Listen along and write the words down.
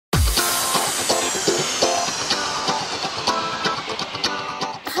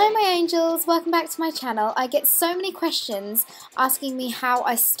Hi angels, welcome back to my channel. I get so many questions asking me how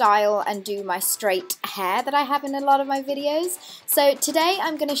I style and do my straight hair that I have in a lot of my videos. So today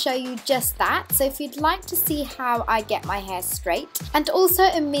I'm going to show you just that. So if you'd like to see how I get my hair straight and also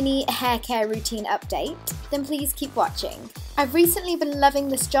a mini hair care routine update, then please keep watching. I've recently been loving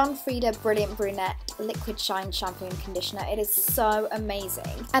this John Frieda Brilliant Brunette Liquid Shine Shampoo and Conditioner. It is so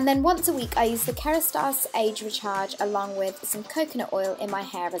amazing. And then once a week I use the Kerastase Age Recharge along with some coconut oil in my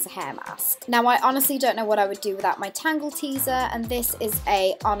hair as a hair mask. Now I honestly don't know what I would do without my Tangle Teaser, and this is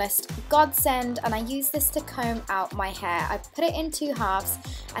a honest godsend, and I use this to comb out my hair. I put it in two halves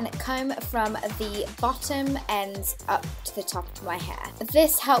and comb from the bottom ends up to the top of my hair.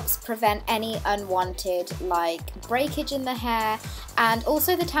 This helps prevent any unwanted like breakage in the hair, and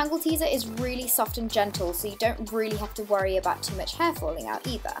also the Tangle Teaser is really soft and gentle, so you don't really have to worry about too much hair falling out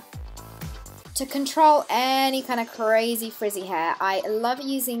either. To control any kind of crazy frizzy hair, I love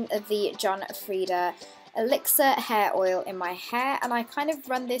using the John Frieda Elixir hair oil in my hair, and I kind of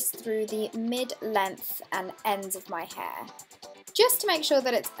run this through the mid-length and ends of my hair just to make sure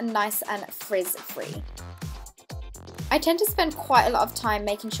that it's nice and frizz-free. I tend to spend quite a lot of time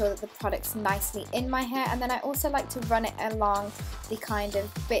making sure that the product's nicely in my hair, and then I also like to run it along the kind of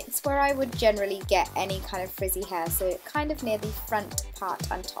bits where I would generally get any kind of frizzy hair, so kind of near the front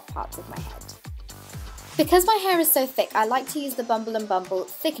part and top parts of my head. Because my hair is so thick, I like to use the Bumble & Bumble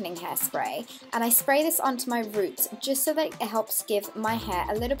thickening hairspray, and I spray this onto my roots just so that it helps give my hair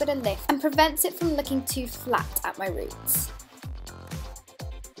a little bit of lift and prevents it from looking too flat at my roots.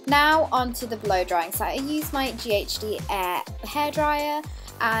 Now onto the blow drying. So I use my GHD Air hairdryer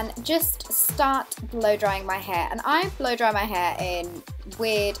and just start blow drying my hair, and I blow dry my hair in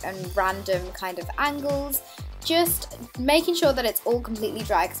weird and random kind of angles, just making sure that it's all completely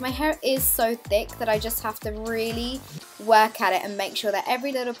dry because my hair is so thick that I just have to really work at it and make sure that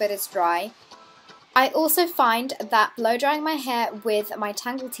every little bit is dry. I also find that blow drying my hair with my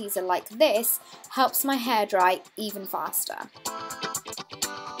Tangle Teaser like this helps my hair dry even faster.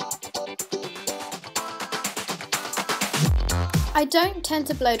 I don't tend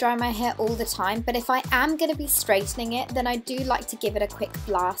to blow dry my hair all the time, but if I am going to be straightening it, then I do like to give it a quick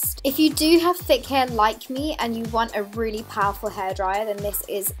blast. If you do have thick hair like me and you want a really powerful hairdryer, then this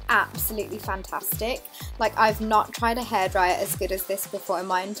is absolutely fantastic. Like, I've not tried a hairdryer as good as this before in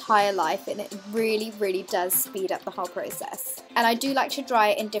my entire life, and it really does speed up the whole process. And I do like to dry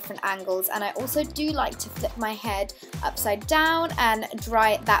it in different angles, and I also do like to flip my head upside down and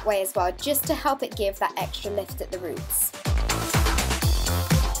dry it that way as well, just to help it give that extra lift at the roots.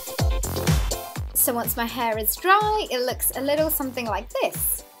 So once my hair is dry, it looks a little something like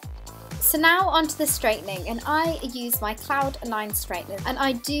this. So now onto the straightening, and I use my Cloud9 straighteners, and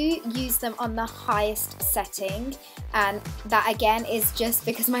I do use them on the highest setting, and that again is just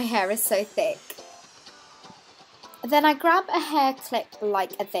because my hair is so thick. Then I grab a hair clip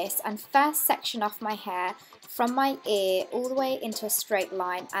like this and first section off my hair from my ear all the way into a straight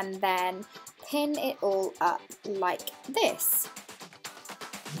line, and then pin it all up like this.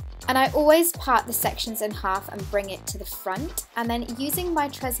 And I always part the sections in half and bring it to the front, and then using my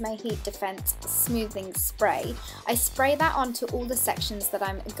Tresemme Heat Defense Smoothing Spray, I spray that onto all the sections that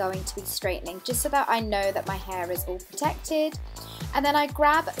I'm going to be straightening, just so that I know that my hair is all protected. And then I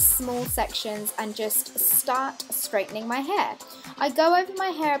grab small sections and just start straightening my hair. I go over my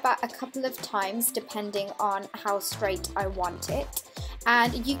hair about a couple of times depending on how straight I want it,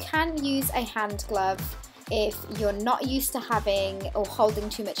 and you can use a hand glove if you're not used to having or holding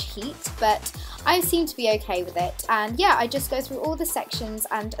too much heat, but I seem to be okay with it. And yeah, I just go through all the sections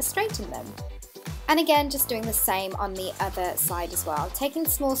and straighten them. And again, just doing the same on the other side as well. Taking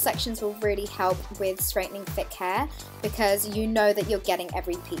small sections will really help with straightening thick hair because you know that you're getting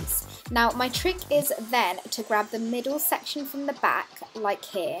every piece. Now my trick is then to grab the middle section from the back, like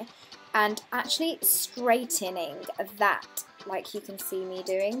here, and actually straightening that, like you can see me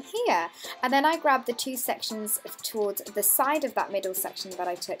doing here. And then I grab the two sections towards the side of that middle section that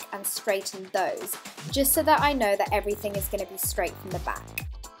I took and straighten those, just so that I know that everything is going to be straight from the back.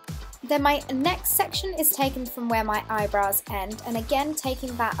 Then my next section is taken from where my eyebrows end, and again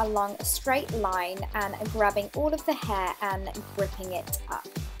taking that along a straight line and grabbing all of the hair and gripping it up.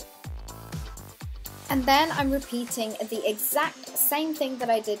 And then I'm repeating the exact same thing that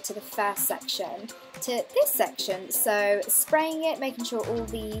I did to the first section to this section. So spraying it, making sure all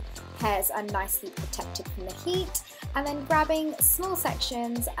the hairs are nicely protected from the heat, and then grabbing small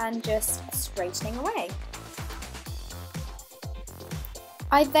sections and just straightening away.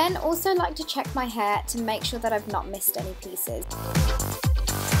 I then also like to check my hair to make sure that I've not missed any pieces.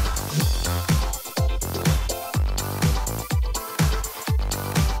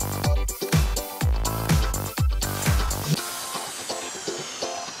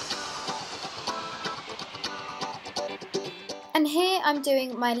 I'm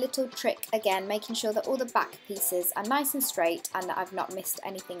doing my little trick again, making sure that all the back pieces are nice and straight and that I've not missed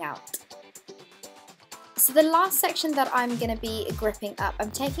anything out. So the last section that I'm going to be gripping up,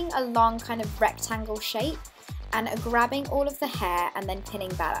 I'm taking a long kind of rectangle shape and grabbing all of the hair and then pinning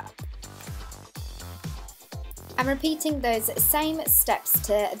that up. I'm repeating those same steps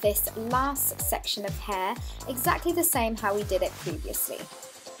to this last section of hair, exactly the same how we did it previously.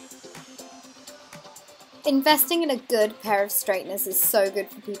 Investing in a good pair of straighteners is so good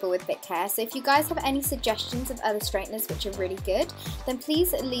for people with thick hair, so if you guys have any suggestions of other straighteners which are really good, then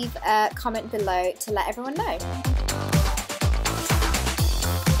please leave a comment below to let everyone know.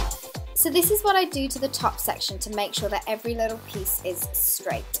 So this is what I do to the top section to make sure that every little piece is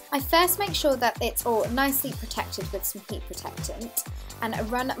straight. I first make sure that it's all nicely protected with some heat protectant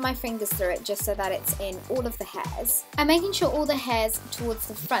and run my fingers through it just so that it's in all of the hairs. And making sure all the hairs towards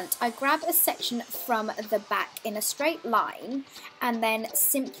the front, I grab a section from the back in a straight line and then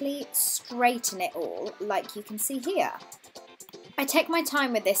simply straighten it all like you can see here. I take my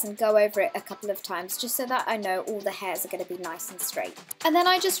time with this and go over it a couple of times just so that I know all the hairs are going to be nice and straight. And then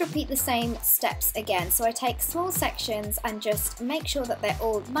I just repeat the same steps again. So I take small sections and just make sure that they're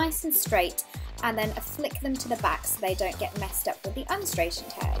all nice and straight and then flick them to the back so they don't get messed up with the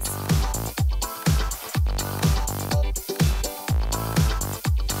unstraightened hairs.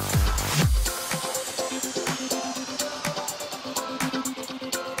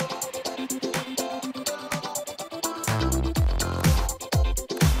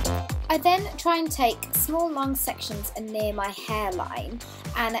 I then try and take small long sections near my hairline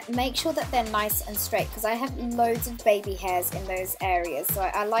and make sure that they're nice and straight because I have loads of baby hairs in those areas, so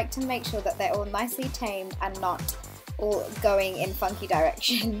I like to make sure that they're all nicely tamed and not all going in funky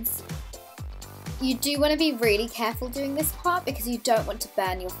directions. You do want to be really careful doing this part because you don't want to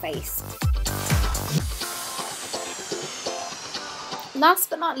burn your face.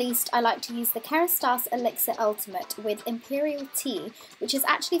 Last but not least, I like to use the Kerastase Elixir Ultimate with Imperial Tea, which is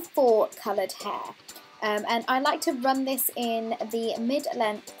actually for coloured hair. And I like to run this in the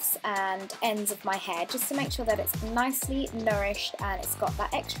mid-lengths and ends of my hair just to make sure that it's nicely nourished and it's got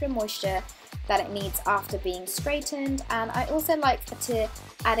that extra moisture that it needs after being straightened. And I also like to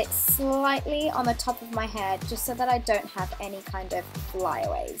add it slightly on the top of my hair just so that I don't have any kind of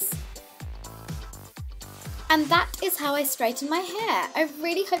flyaways. And that is how I straighten my hair. I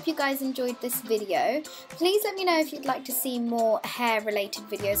really hope you guys enjoyed this video. Please let me know if you'd like to see more hair related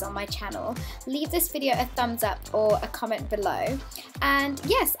videos on my channel. Leave this video a thumbs up or a comment below. And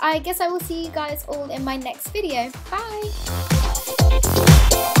yes, I guess I will see you guys all in my next video. Bye!